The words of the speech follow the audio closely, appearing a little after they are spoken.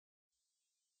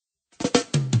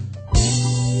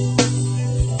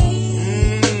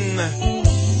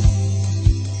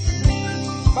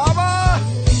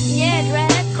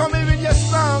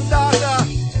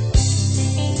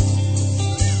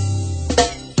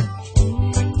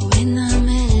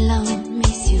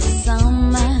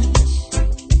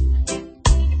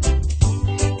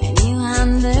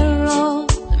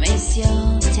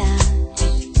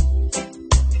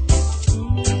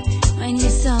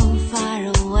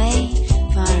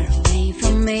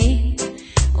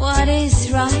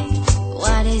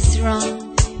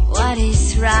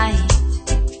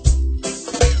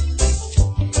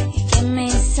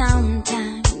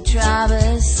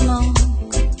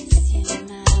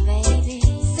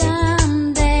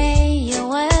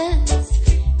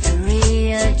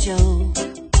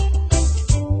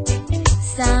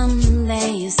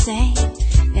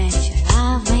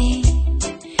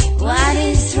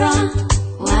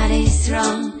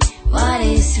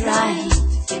is right?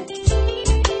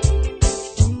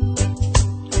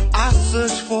 I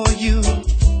search for you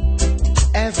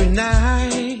every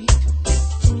night.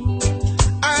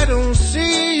 I don't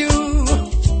see you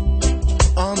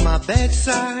on my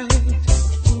bedside.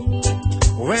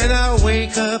 When I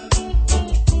wake up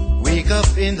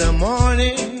in the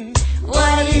morning.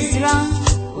 What is wrong?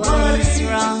 What is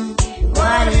wrong?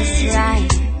 What is right?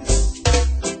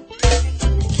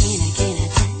 Can I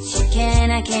touch you?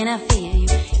 Can I feel you?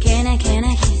 Can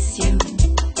I kiss you?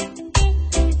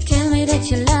 Tell me that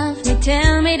you love me.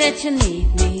 Tell me that you need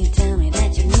me. Tell me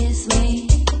that you miss me.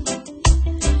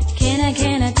 Can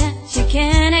I touch you?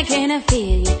 Can I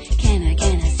feel you? Can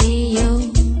I see you?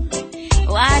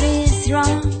 What is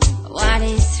wrong? What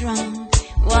is wrong?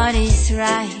 What is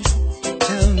right?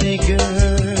 Tell me, girl.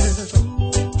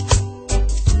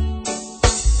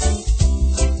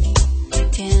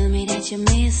 Tell me that you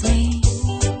miss me.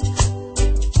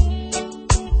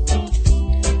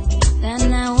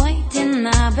 Then I waiting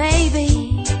now, baby.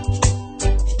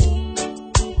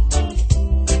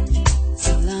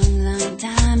 So long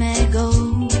time ago.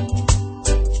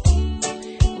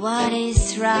 What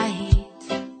is right?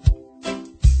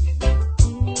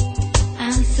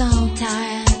 I'm so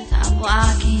tired of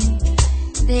walking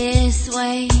this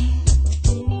way.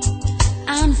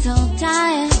 I'm so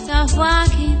tired of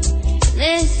walking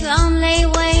this lonely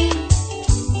way.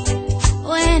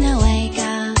 When I wake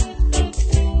up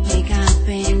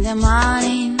in the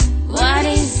morning. What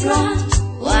is wrong?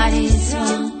 What is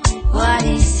wrong? What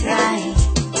is right?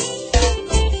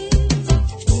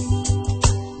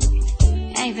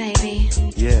 Hey baby.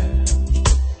 Yeah.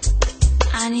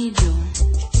 I need you.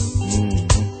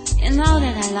 You know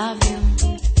that I love you.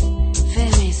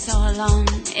 Feel me so alone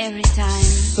every time.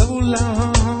 So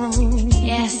long.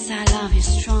 Yes, I love you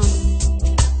strong,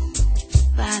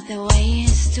 but the way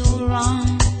is too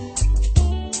wrong.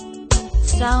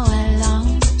 So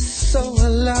alone. So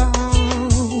alone,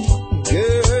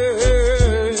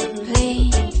 girl.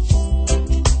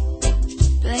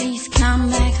 Please come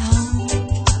back home.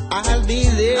 I'll be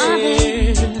there. Oh,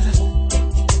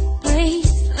 baby.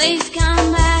 Please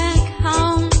come back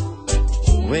home.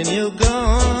 When you're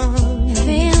gone, You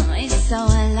feel me so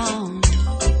alone.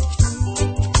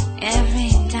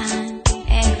 Every time,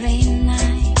 every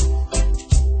night.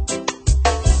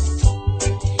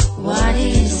 What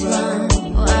is wrong?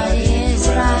 What is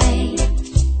right?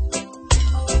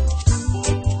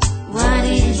 What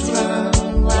is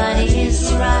wrong? What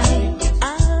is right? I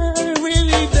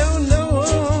really don't know.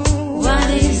 What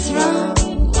is wrong?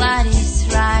 What is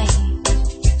right?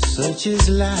 Such is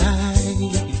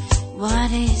life.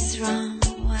 What is wrong?